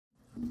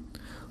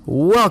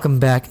Welcome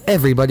back,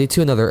 everybody,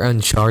 to another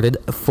Uncharted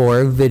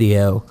 4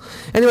 video.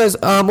 Anyways,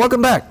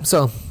 welcome back.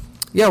 So,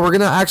 yeah, we're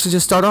gonna actually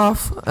just start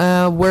off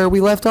where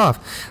we left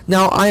off.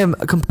 Now, I am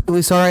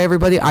completely sorry,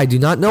 everybody. I do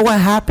not know what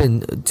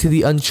happened to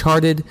the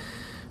Uncharted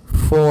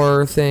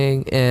 4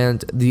 thing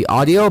and the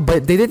audio,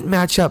 but they didn't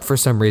match up for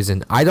some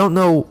reason. I don't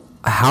know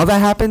how that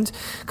happened,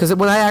 because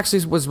when I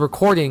actually was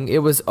recording, it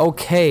was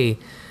okay,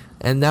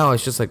 and now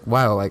it's just like,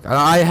 wow, like,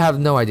 I have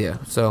no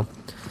idea. So,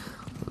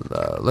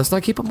 let's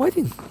not keep them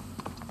waiting.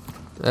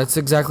 That's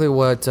exactly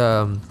what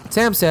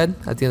Sam said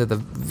at the end of the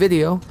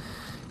video,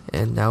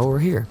 and now we're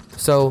here.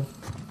 So,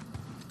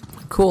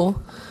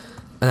 cool.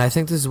 And I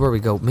think this is where we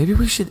go. Maybe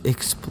we should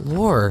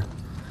explore.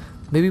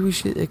 Maybe we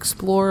should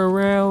explore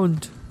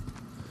around.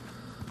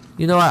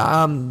 You know,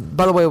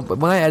 by the way,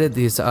 when I edit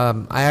these,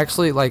 I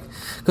actually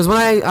because when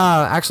I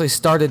actually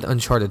started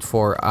Uncharted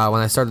 4,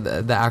 when I started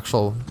the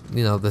actual,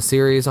 you know, the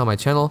series on my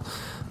channel,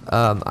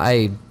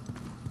 I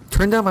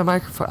turned down my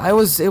microphone. It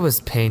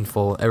was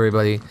painful,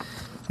 everybody.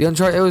 The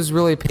Uncharted, it was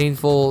really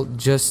painful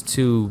just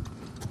to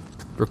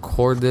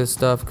record this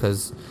stuff,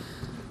 because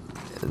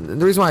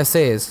the reason why I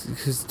say is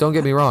because, don't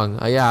get me wrong,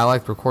 yeah, I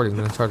liked recording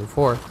the Uncharted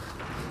 4,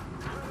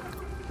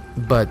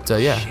 but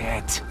yeah.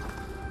 Shit.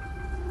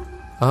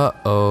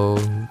 Uh-oh,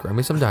 grab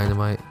me some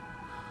dynamite.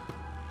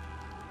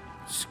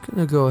 Just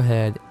gonna go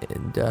ahead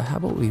and how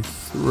about we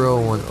throw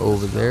one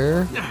over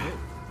there?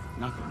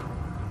 Nothing.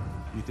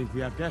 You think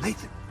we have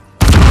guests?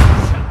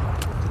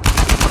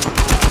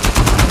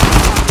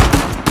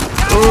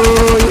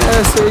 Oh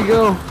yes, there you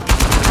go.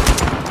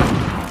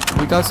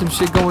 We got some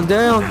shit going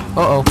down.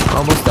 Uh-oh,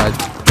 almost died.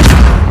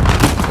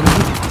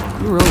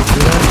 You really do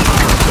that?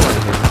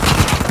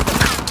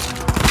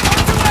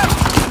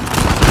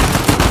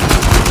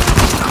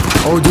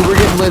 Oh, dude, we're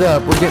getting lit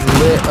up. We're getting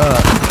lit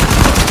up.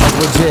 Like,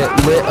 legit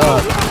lit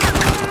up.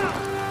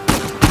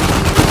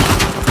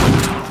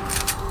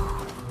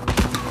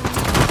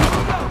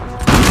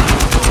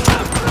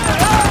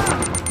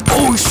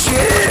 Oh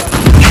shit!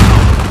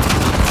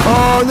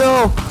 Oh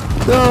no!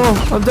 No!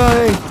 I'm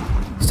dying!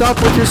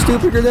 Stop with your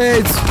stupid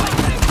grenades! Oh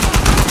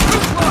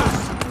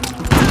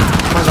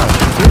my god,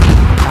 get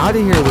out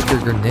of here with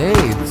your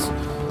grenades!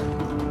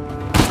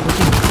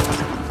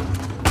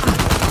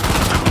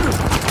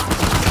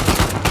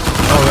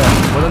 Oh yeah,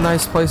 what a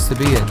nice place to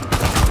be in.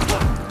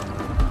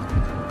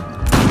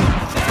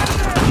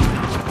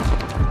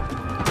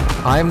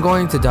 I am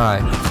going to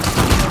die.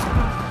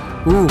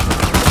 Ooh.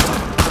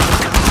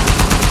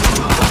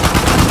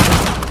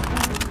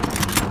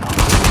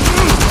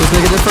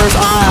 Make it first.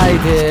 I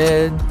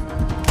did.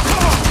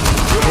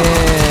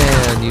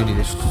 And you need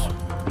to.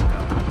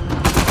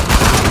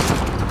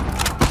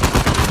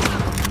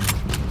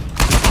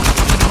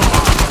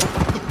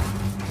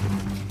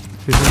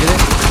 Did you get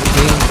it?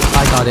 I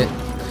got it.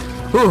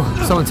 Ooh,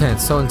 so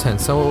intense, so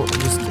intense, so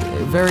just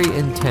very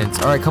intense.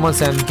 All right, come on,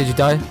 Sam. Did you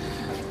die?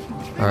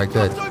 All right,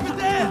 good.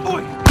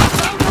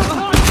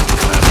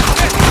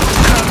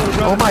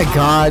 Oh my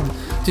God.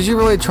 Did you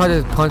really try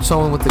to punch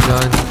someone with the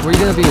gun? Were you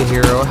gonna be a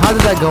hero? How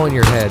did that go in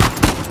your head?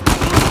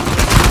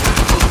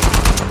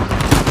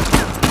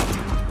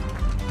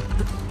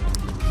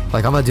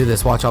 Like, I'm gonna do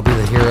this. Watch, I'll be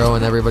the hero,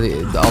 and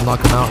everybody, I'll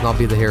knock him out, and I'll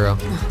be the hero.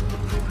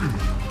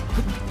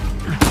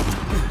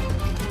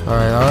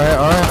 Alright, alright,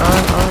 alright,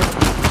 alright, alright.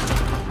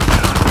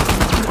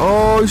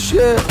 Oh,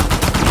 shit!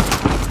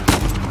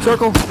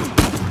 Circle!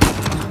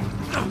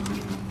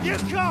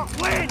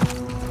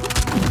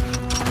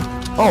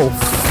 Oh,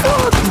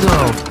 fuck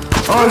no!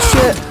 Oh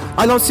shit!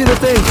 I don't see the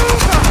thing!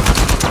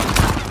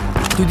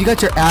 Dude, you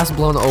got your ass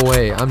blown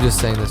away. I'm just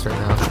saying this right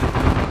now.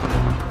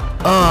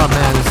 Oh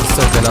man, this is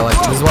so good. I like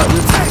it. This is what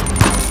this is.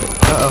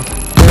 Uh-oh.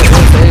 There's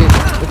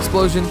a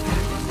explosion.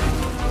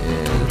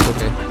 And it's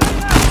okay.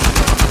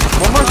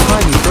 One more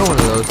time you throw one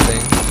of those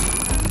things.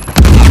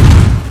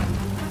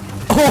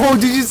 Oh,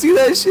 did you see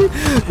that shit?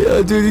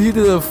 Yo, dude, he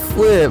did a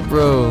flip,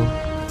 bro.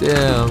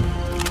 Damn.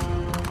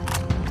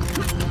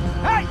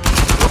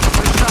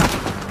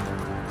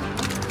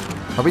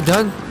 Are we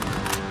done?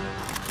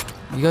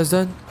 You guys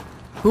done?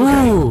 Ooh!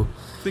 Okay.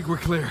 Think we're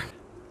clear.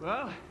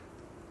 Well,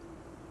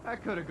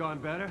 that could have gone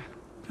better.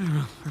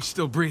 We're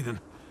still breathing.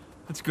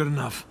 That's good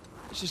enough.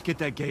 Let's just get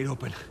that gate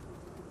open.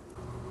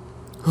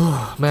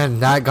 Man,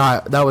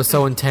 that was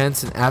so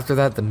intense, and after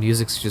that, the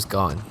music's just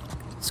gone.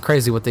 It's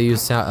crazy what they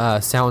use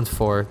sound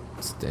for.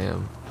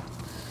 Damn.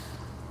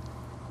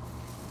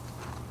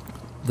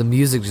 The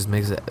music just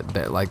makes it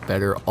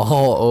better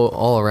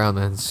all around,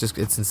 man.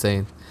 It's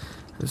insane.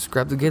 Just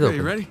grab the gate open.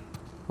 You ready?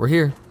 We're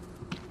here.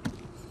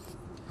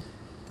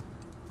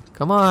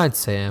 Come on,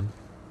 Sam.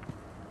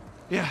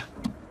 Yeah.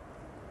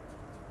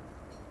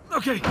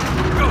 Okay, go.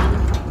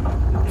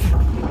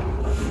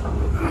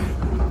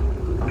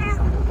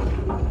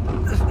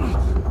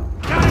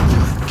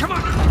 Come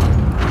on.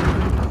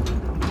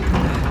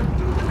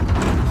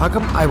 How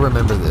come I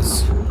remember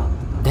this?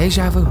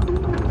 Deja vu.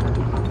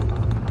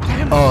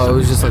 Oh, it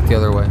was just like the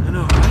other way. I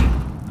know, right?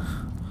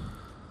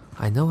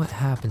 I know what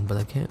happened, but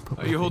I can't put.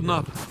 Are you holding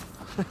up?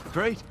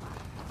 Great.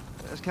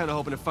 I was kind of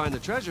hoping to find the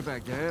treasure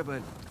back there,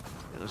 but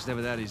It was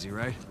never that easy,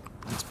 right?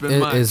 It's been It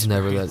my is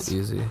never experience. that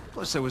easy.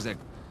 Plus, there was that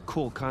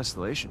cool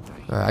constellation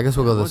thing. Alright, I guess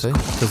we'll go this way,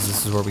 because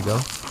this is where we go.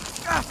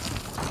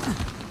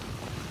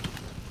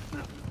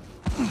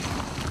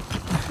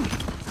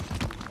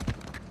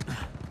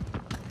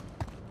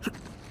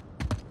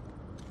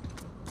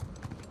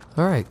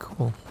 Alright,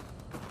 cool.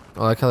 I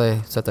like how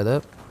they set that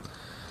up.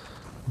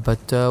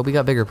 But we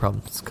got bigger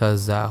problems,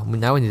 because now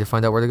we need to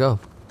find out where to go.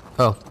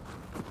 Oh,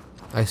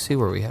 I see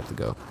where we have to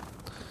go.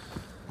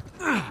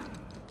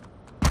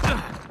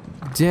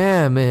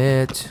 Damn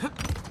it.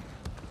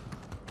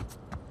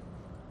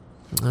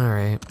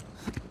 Alright.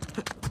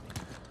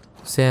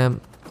 Sam.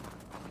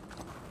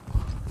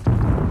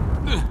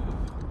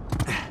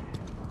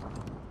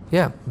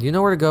 Yeah, you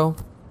know where to go.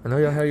 I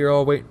know how you're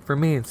all waiting for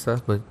me and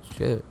stuff, but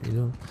shit,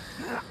 you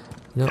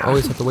don't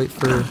always have to wait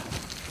for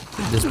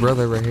this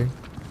brother right here.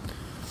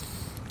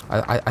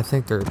 I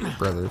think they're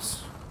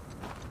brothers.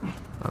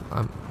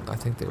 I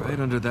think they were. Right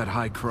under that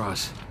high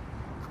cross.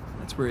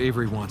 That's where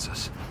Avery wants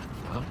us.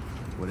 Well,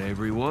 what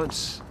Avery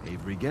wants,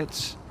 Avery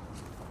gets.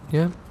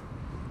 Yeah.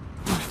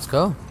 Let's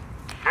go.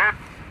 Kid,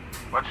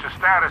 what's your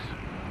status?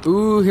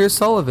 Ooh, here's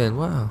Sullivan.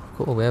 Wow,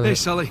 cool. We have Hey,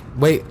 Sully.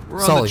 Wait, We're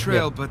on Sully. the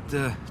trail, Yeah.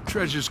 but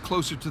treasure's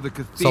closer to the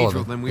cathedral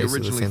Sullivan, than we basically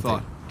the originally same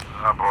thought.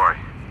 Oh boy.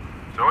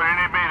 So what do you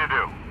need me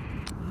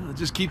to do?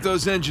 Just keep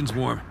those engines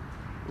warm.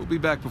 We'll be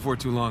back before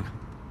too long.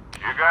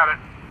 You got it.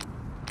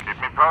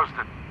 Keep me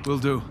posted. Will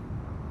do.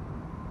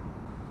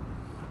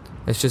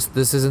 It's just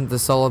this isn't the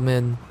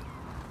Sullivan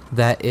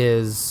that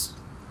is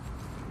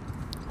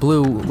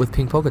blue with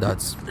pink polka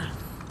dots.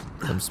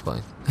 I'm just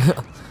playing.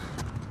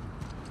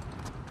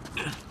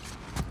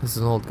 This is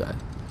an old guy.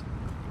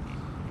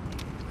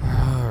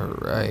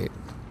 Alright.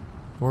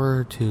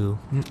 Where to?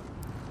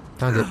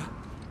 Found it.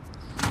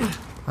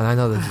 And I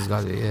know this has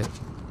got to be it.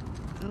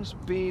 Those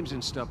beams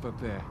and stuff up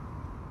there.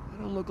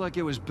 They don't look like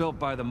it was built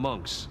by the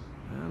monks.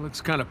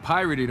 Looks kind of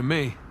piratey to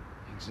me.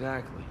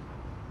 Exactly.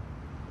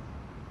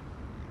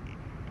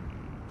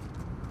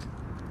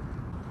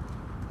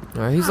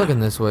 Alright, he's looking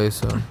this way,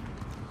 so.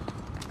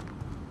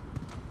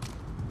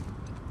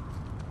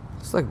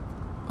 It's like.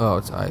 Oh,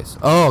 it's ice.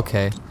 Oh,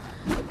 okay.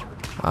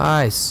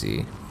 I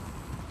see.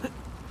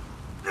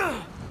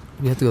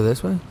 We have to go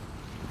this way?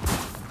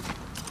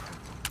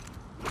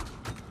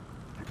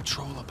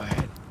 Patrol up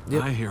ahead.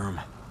 Yep. I hear him.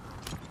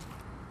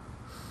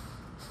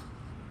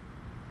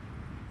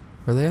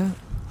 Where they at?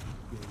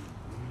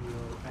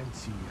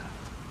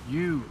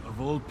 You, of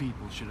all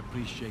people, should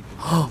appreciate the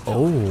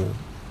Oh.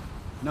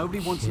 Nobody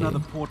wants another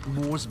Port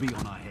Moresby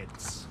on our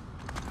heads.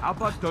 How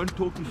about don't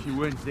talk if you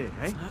weren't there,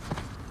 eh?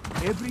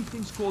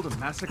 Everything's called a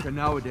massacre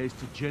nowadays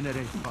to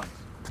generate funds.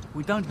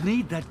 We don't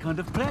need that kind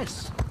of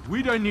press.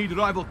 We don't need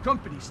rival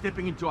companies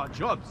stepping into our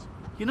jobs.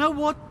 You know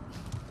what?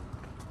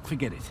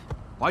 Forget it.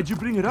 Why'd you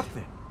bring it up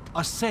then?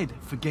 I said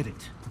forget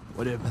it.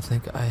 Whatever. I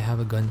think I have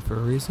a gun for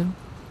a reason.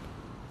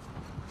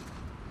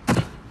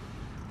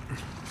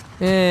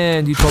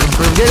 And you told him to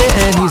forget it,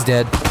 and he's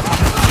dead.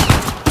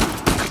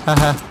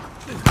 Haha.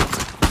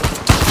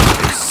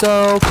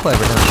 So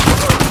clever, huh?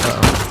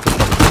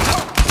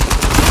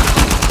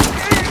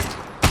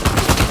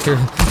 Here,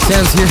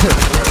 Sam's here.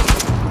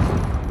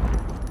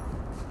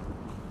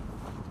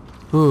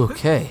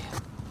 Okay.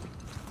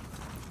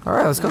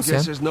 Alright, let's go, I Sam.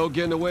 guess there's no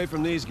getting away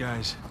from these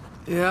guys.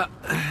 Yeah,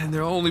 and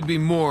there'll only be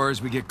more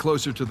as we get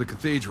closer to the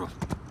cathedral.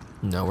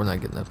 No, we're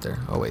not getting up there.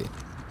 Oh, wait.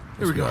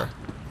 Here we Yes, go. are.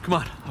 Come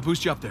on, I'll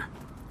boost you up there.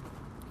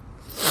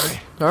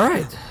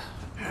 Alright.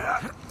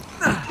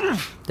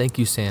 Thank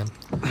you, Sam.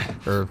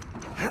 Or.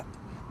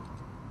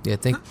 Yeah,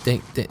 thank,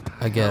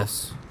 I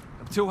guess.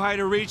 I'm too high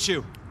to reach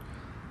you.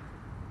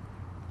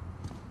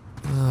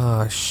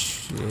 Oh,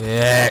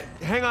 shit.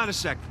 Hang on a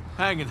sec.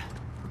 Hanging.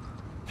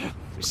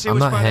 You see I'm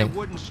what's not by that hang-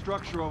 wooden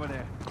structure over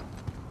there?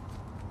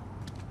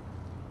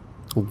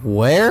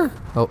 Where?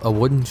 Oh, a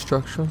wooden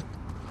structure?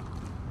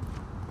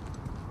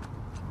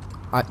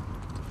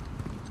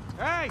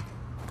 Hey!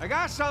 I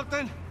got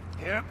something!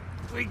 Here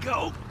we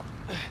go.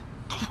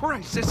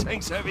 Christ, this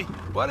thing's heavy.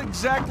 What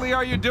exactly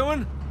are you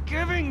doing?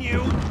 Giving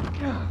you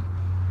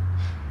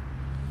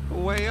a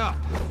way up.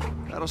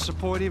 That'll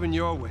support even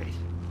your weight.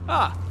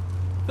 Ah,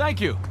 thank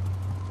you.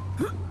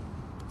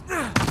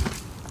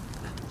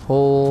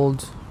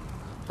 Hold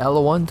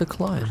L1 to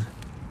climb.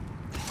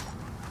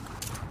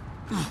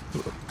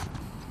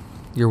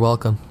 You're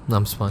welcome. No,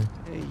 I'm just fine.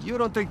 Hey, you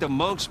don't think the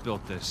monks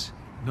built this?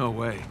 No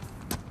way.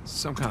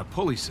 Some kind of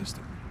pulley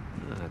system.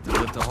 To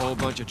lift a whole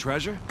bunch of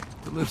treasure?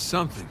 To lift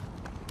something.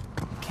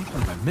 I can't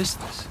believe I missed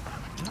this.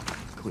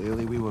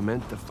 Clearly we were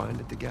meant to find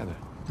it together.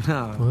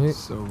 Oh, Wait.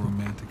 so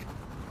romantic.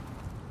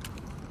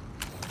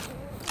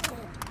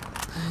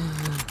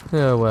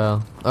 Yeah,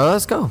 well.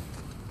 Let's go.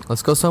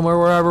 Let's go somewhere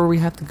wherever we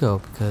have to go,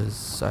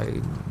 because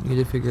I need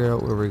to figure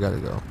out where we gotta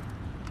go.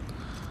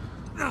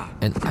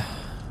 And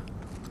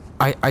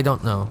I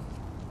don't know.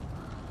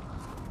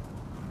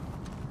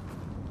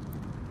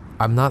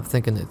 I'm not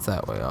thinking it's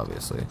that way,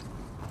 obviously.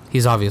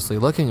 He's obviously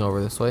looking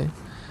over this way.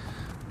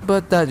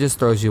 But that just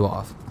throws you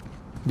off.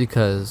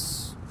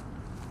 Because,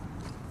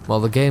 well,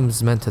 the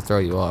game's meant to throw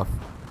you off.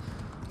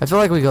 I feel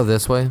like we go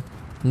this way.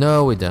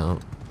 No, we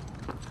don't.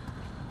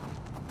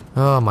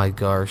 Oh my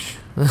gosh.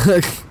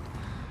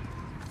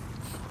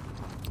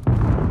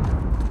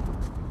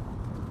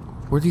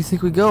 Where do you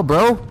think we go,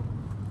 bro?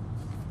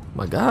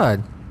 My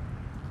God.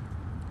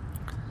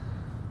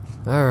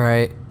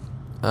 Alright.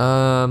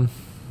 Oh.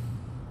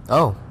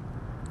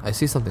 I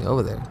see something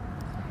over there.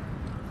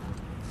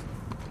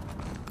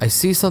 I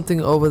see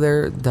something over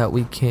there that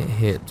we can't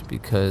hit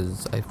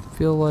because I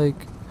feel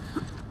like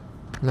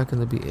I'm not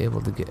gonna be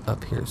able to get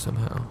up here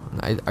somehow.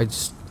 I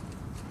just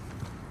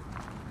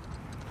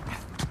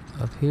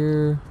up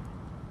here.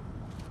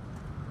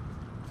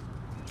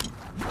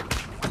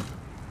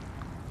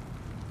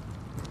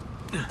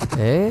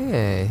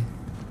 Hey.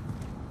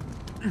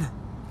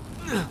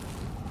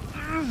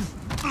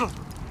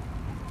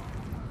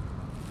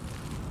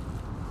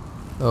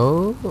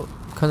 Oh,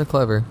 kind of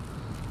clever.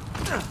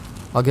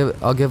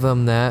 I'll give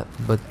them that,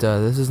 but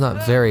this is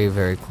not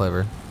very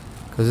clever,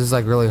 because this is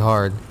like really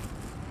hard.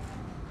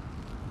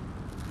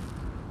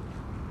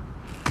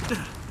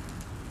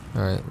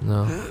 All right,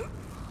 no.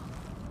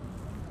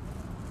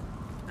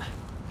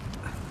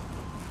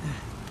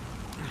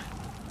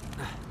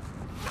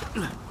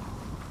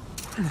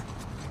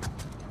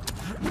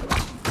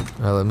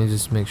 All right, let me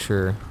just make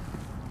sure.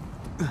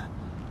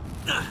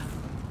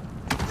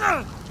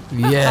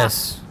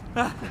 Yes.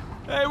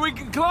 Hey, we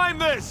can climb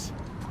this!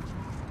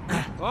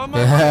 On my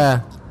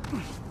Yeah.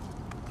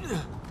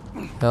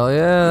 Hell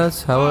yeah,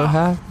 that's how it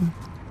happened.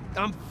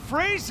 I'm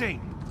freezing.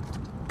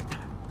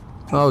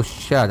 Oh,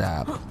 shut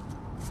up,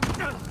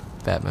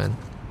 Batman.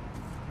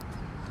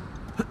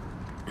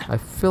 I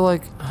feel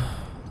like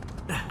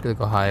I'm gonna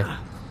go high.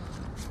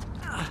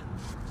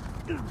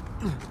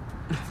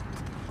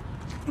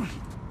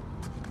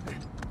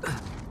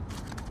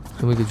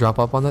 And we could drop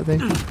up on that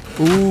thing.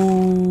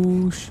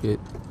 Ooh, shit.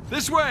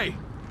 This way!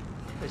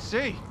 I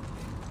see.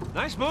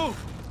 Nice move.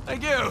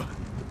 Thank you!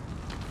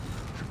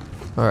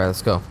 All right,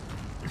 let's go.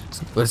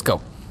 Let's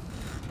go.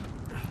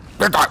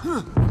 I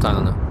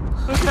don't know.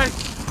 Okay,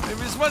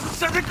 maybe this wasn't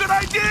such a good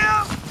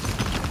idea!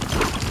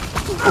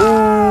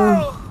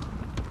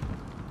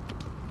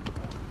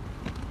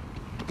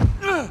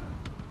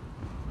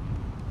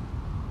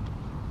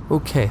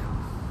 Okay.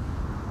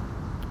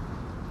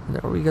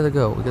 Now we gotta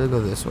go. We gotta go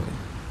this way.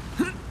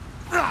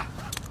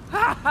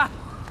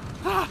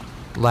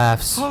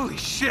 Laughs. All Holy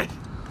shit.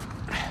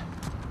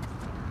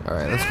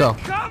 right, let's go.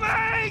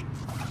 Coming.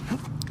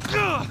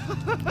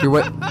 You're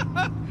what?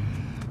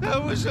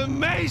 That was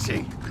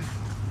amazing.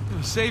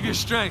 Save your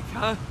strength,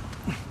 huh?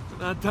 We're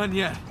not done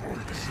yet.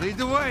 Let's lead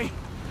the way.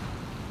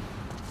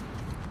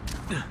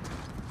 Where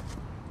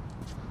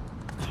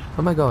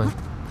am I going?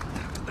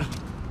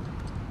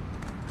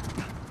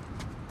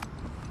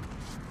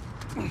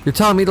 You're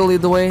telling me to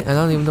lead the way, and I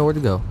don't even know where to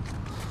go.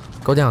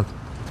 Go down.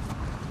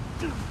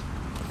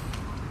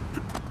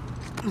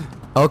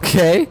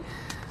 Okay,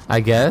 I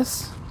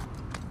guess.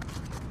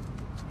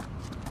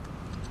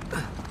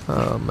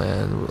 Oh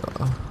man.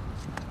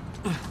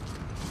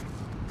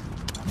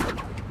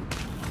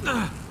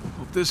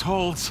 Hope this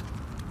holds.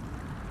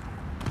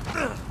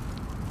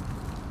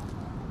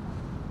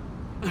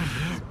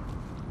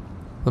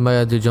 What am I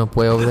gonna do? Jump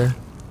way over there?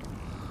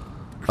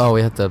 Oh,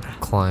 we have to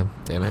climb.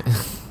 Damn it.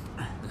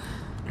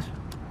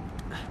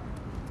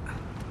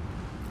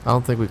 I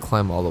don't think we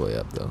climb all the way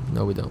up though.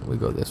 No, we don't. We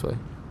go this way.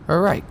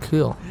 Alright,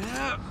 cool.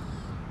 Yeah.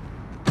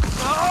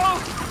 Oh!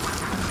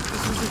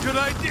 This is a good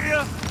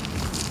idea!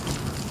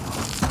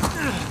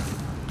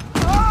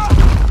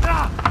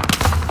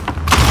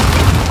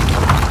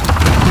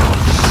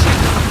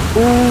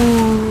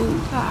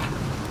 Ooh.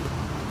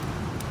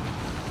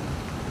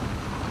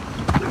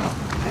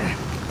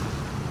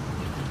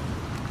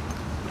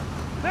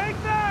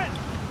 Nathan!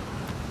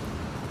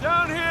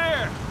 Down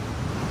here!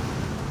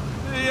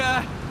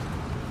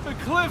 The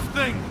cliff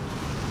thing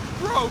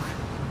broke.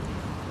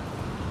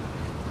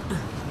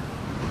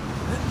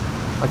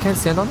 I can't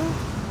stand on that?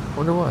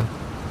 Wonder why.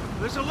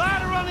 There's a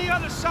ladder on the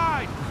other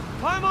side.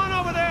 Climb on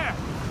over there.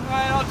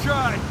 Alright, I'll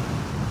try.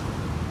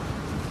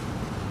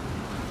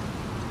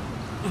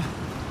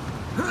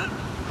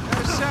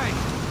 Gotta say,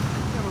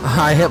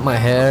 I hit my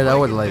head. I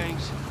would like.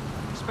 things,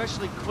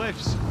 especially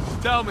cliffs.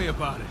 Tell me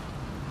about it.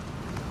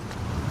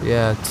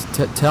 Yeah,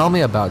 tell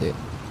me about it.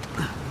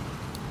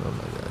 Oh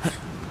my gosh.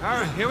 All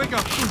right, here we go.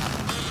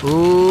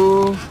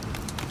 Ooh.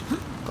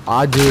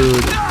 Ah,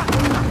 dude.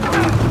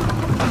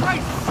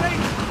 Christ's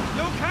sake,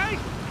 you okay?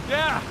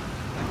 Yeah.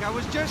 Like I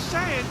was just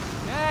saying.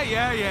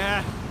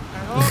 Yeah.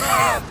 Hold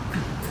on.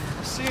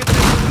 I'll see if this.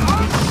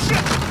 Oh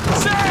shit!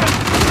 Sam!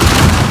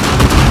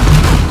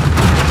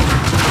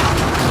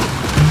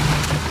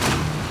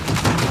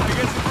 I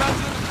guess it runs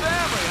in the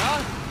family, huh?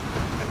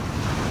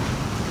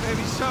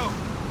 Maybe so.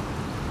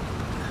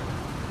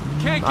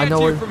 Can't I get know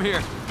to you where- from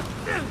here.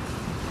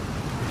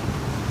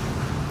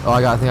 Oh, I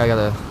think I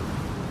gotta.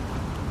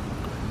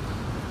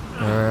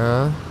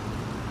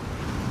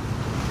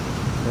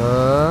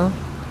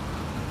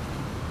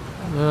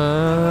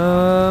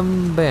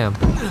 Bam.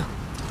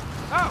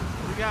 Oh,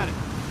 we got it.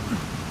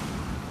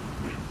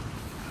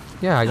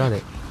 Yeah, I got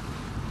it.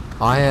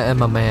 I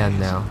am a man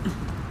now.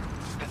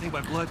 I think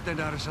my blood thinned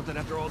out or something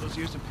after all those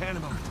years in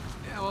Panama.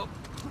 Yeah, well,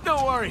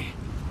 don't worry.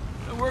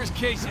 The worst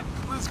case, you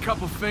lose a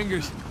couple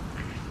fingers.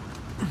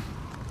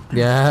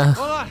 Yeah.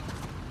 Hold on.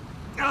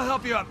 I'll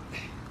help you up.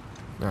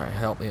 Alright,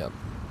 help me up.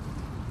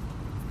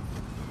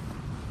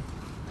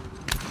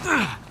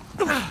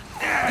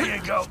 There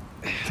you go.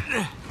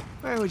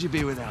 Where would you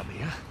be without me,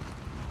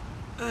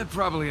 huh?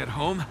 Probably at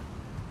home.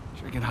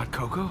 Drinking hot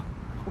cocoa.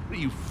 What are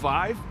you,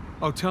 5?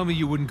 Oh, tell me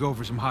you wouldn't go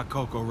for some hot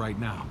cocoa right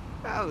now.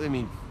 Well, I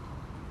mean,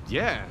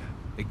 yeah.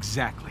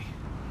 Exactly.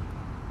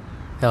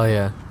 Hell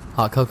yeah.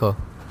 Hot cocoa.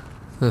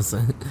 Alright,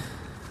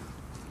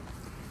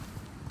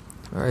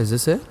 is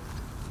this it?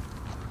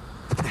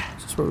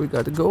 Is this where we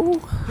gotta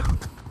go?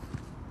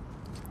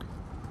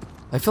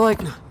 I feel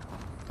like...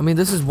 I mean,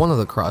 this is one of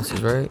the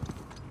crosses, right?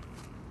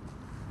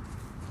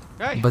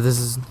 Hey, But this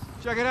is...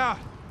 check it out.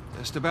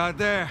 Just about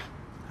there.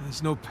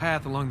 There's no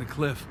path along the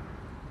cliff.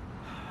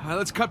 All right,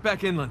 let's cut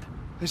back inland.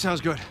 This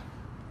sounds good.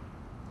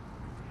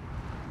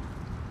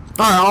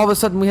 Alright, all of a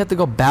sudden we have to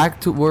go back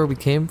to where we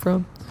came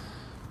from?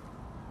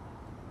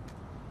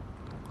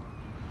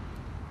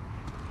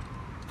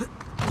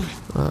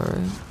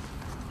 Alright.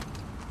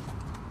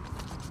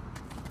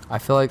 I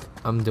feel like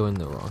I'm doing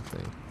the wrong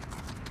thing.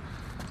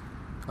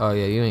 Oh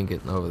yeah, you ain't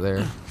getting over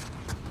there.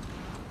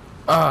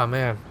 Oh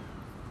man.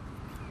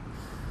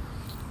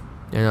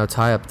 You know,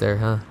 tie up there,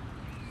 huh?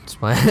 It's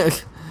my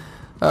head.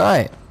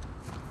 Alright.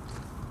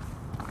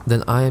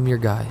 Then I am your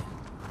guy.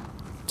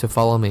 To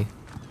follow me.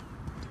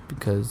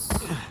 Because...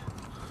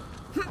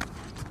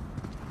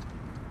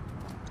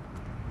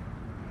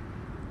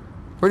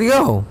 Where'd he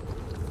go?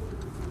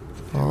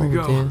 There we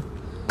go.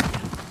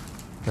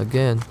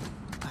 Again.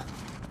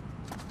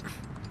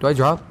 Do I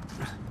drop?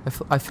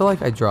 I feel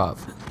like I drop.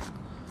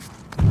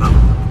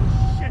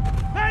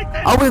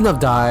 I wouldn't have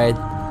died.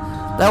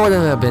 That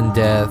wouldn't have been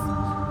death.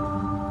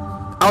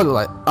 I would have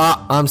like,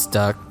 I'm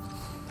stuck.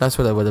 That's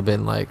what it would have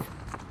been like.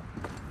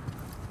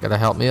 Gotta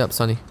help me up,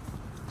 Sonny.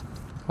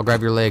 I'll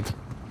grab your leg.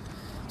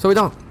 So we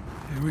don't.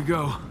 Here we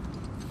go.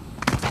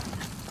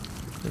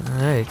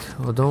 Alright,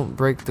 well don't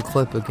break the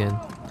clip again.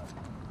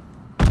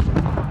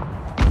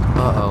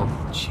 Uh-oh.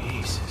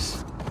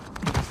 Jesus.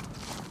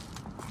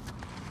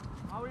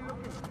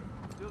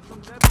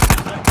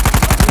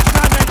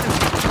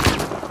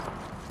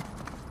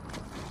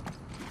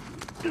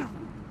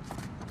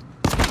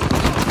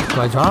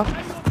 Do I drop?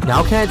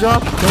 Now can I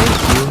drop? Thank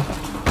you.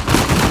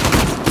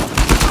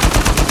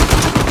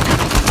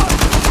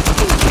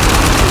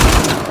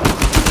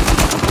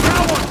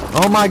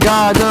 Oh my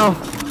god, no!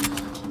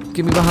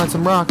 Get me behind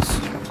some rocks.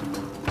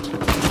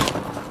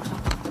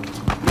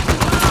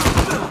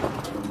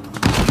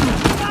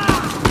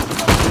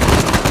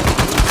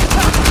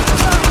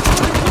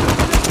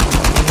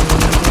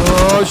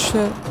 Oh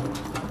shit.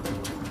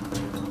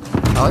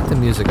 I like the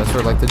music, I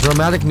swear, like the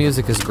dramatic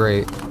music is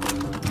great.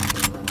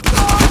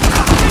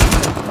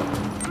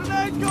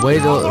 Way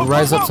to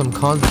rise up some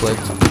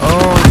conflict.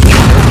 Oh shit.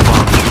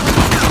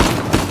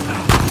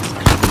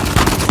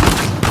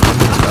 I'm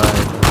gonna die.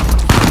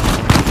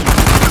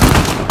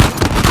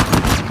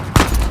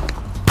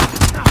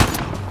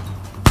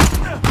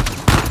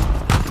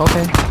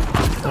 Okay.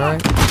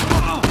 Alright.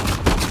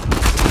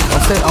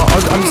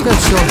 I'm just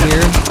gonna chill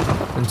here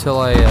until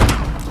I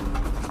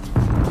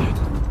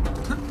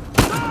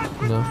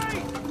no.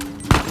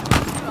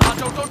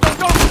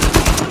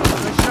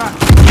 Nice shot.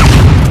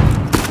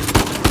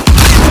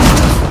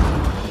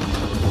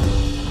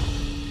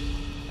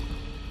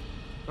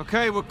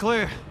 Okay, we're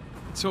clear.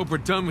 Let's hope we're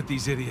done with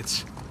these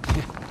idiots.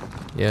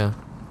 Yeah.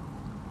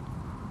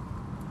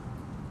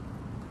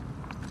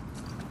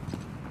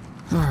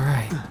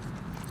 Alright.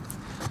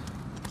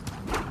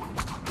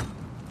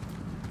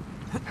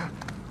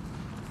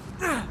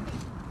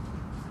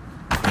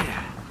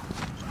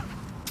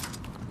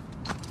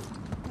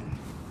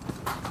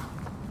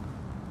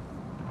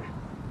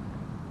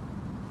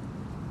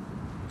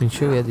 I mean,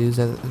 sure, we had to use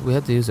that. We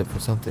had to use it for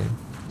something.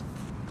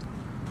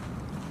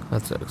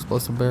 That's an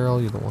explosive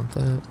barrel. You don't want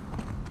that.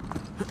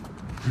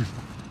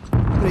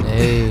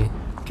 Hey.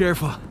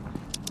 Careful.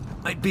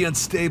 Might be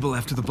unstable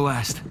after the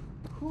blast.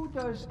 Who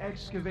does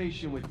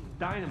excavation with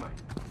dynamite?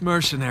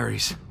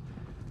 Mercenaries.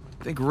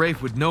 Think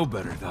Rafe would know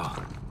better,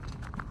 though.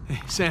 Hey,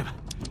 Sam,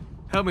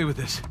 help me with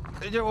this.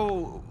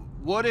 Oh,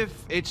 what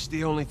if it's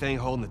the only thing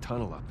holding the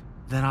tunnel up?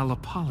 Then I'll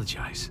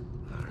apologize.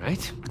 All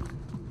right.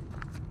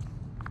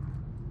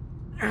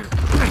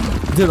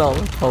 Did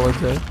I'll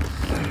apologize.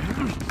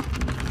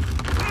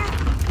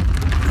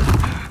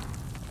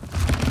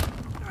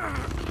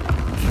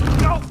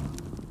 Go!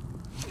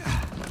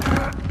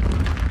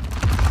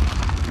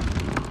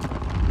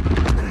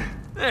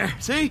 There,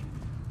 see?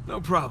 No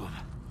problem.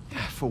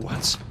 Yeah, for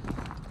once.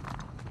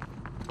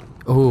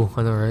 Oh,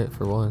 I know, right?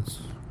 For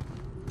once.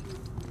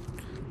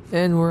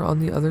 And we're on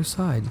the other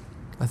side,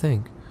 I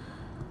think.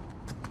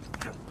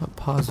 Not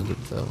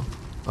positive, though.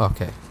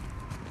 Okay.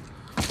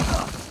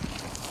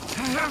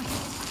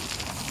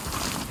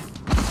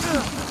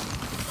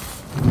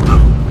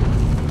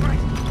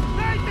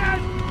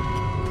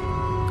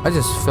 I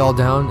just fell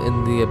down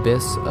in the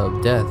abyss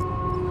of death.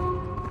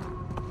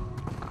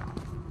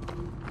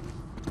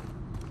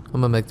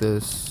 I'm gonna make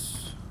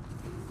this.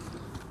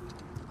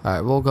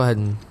 Alright, we'll go ahead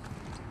and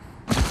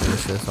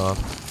finish this off.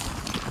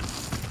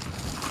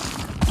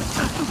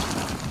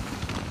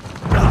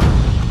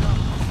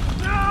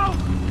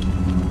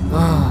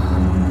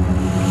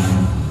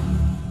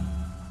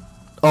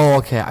 Oh,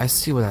 okay, I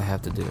see what I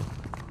have to do.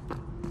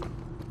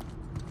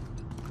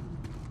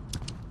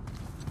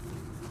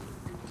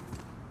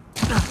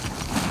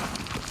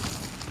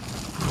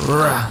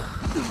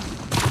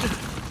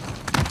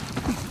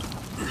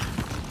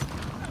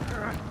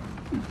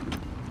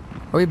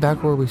 Are we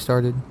back where we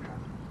started?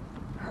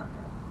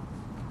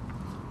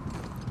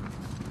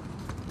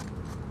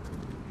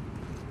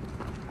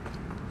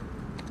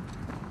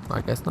 I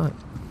guess not.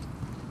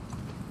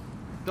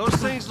 Those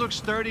things look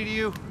sturdy to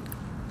you?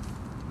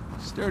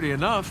 Sturdy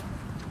enough.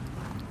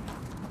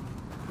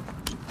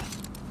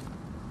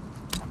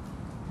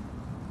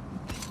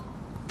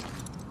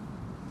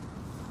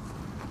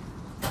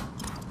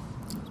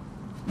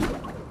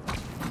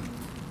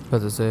 What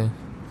does it say?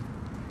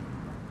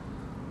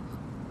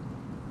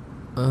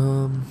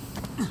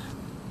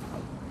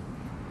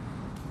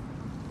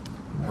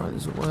 Might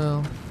as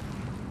well.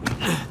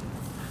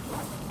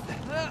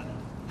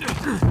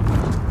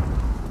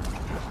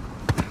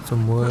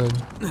 Some wood.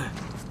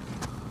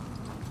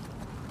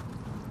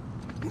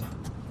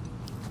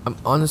 I'm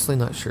honestly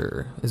not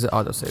sure. Is it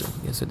autosaving?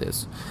 Yes, it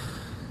is.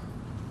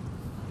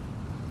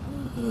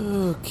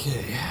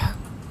 Okay.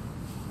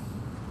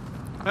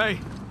 Hey,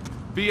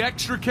 be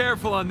extra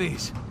careful on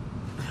these.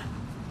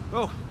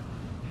 Oh,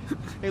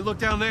 hey, look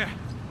down there.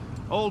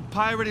 Old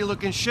piratey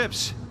looking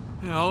ships.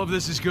 Yeah, all of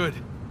this is good.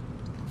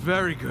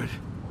 Very good.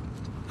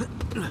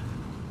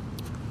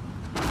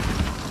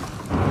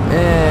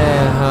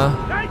 Yeah,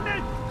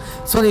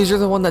 huh? Sonny, you're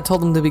the one that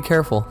told them to be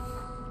careful.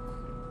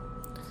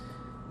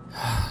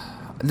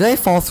 Did I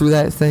fall through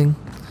that thing?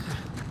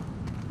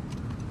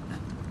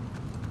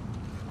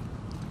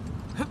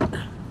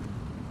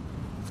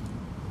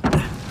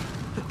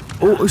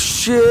 Oh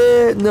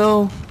shit,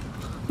 no.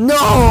 No,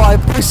 I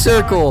pushed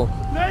circle.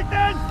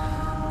 Nathan!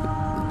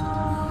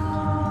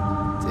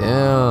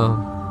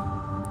 Damn.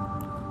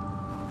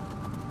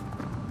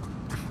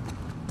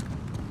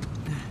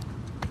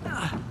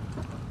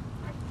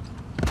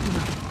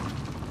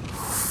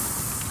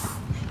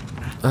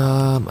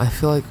 I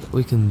feel like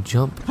we can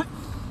jump.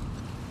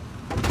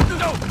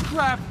 No,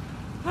 crap!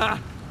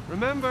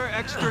 Remember,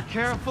 extra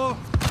careful?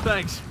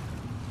 Thanks.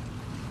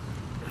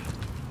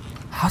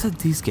 How did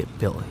these get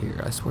built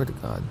here? I swear to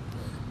God.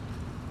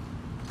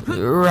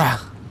 Rah.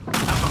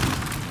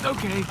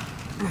 Okay.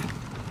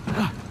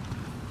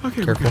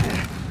 Okay, Careful.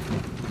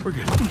 We're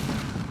good.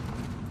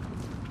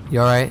 You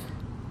alright?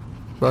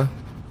 Bro?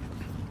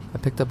 I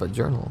picked up a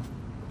journal.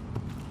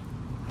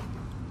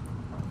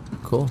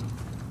 Cool.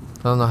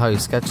 I don't know how he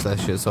sketched that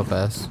shit so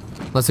fast.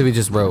 Unless if he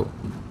just wrote.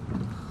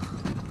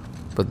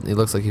 But it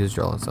looks like he was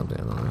drawing something,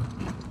 I don't know.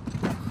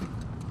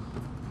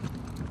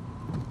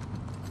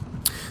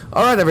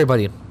 Alright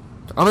everybody.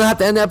 I'm gonna have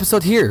to end the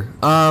episode here.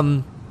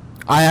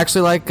 I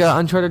actually like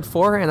Uncharted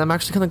 4 and I'm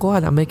actually kinda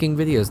glad I'm making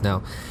videos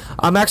now.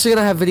 I'm actually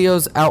gonna have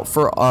videos out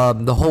for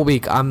the whole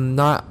week. I'm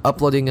not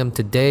uploading them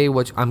today,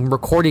 which I'm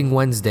recording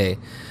Wednesday.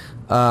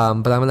 But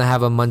I'm gonna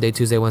have a Monday,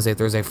 Tuesday, Wednesday,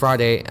 Thursday,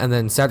 Friday, and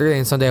then Saturday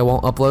and Sunday I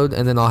won't upload,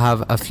 and then I'll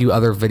have a few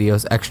other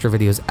videos, extra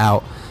videos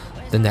out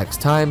the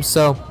next time.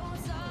 So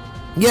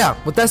yeah,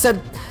 with that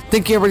said,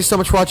 thank you everybody so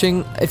much for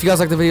watching. If you guys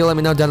like the video, let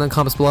me know down in the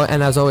comments below,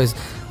 and as always,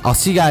 I'll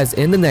see you guys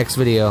in the next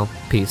video.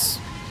 Peace.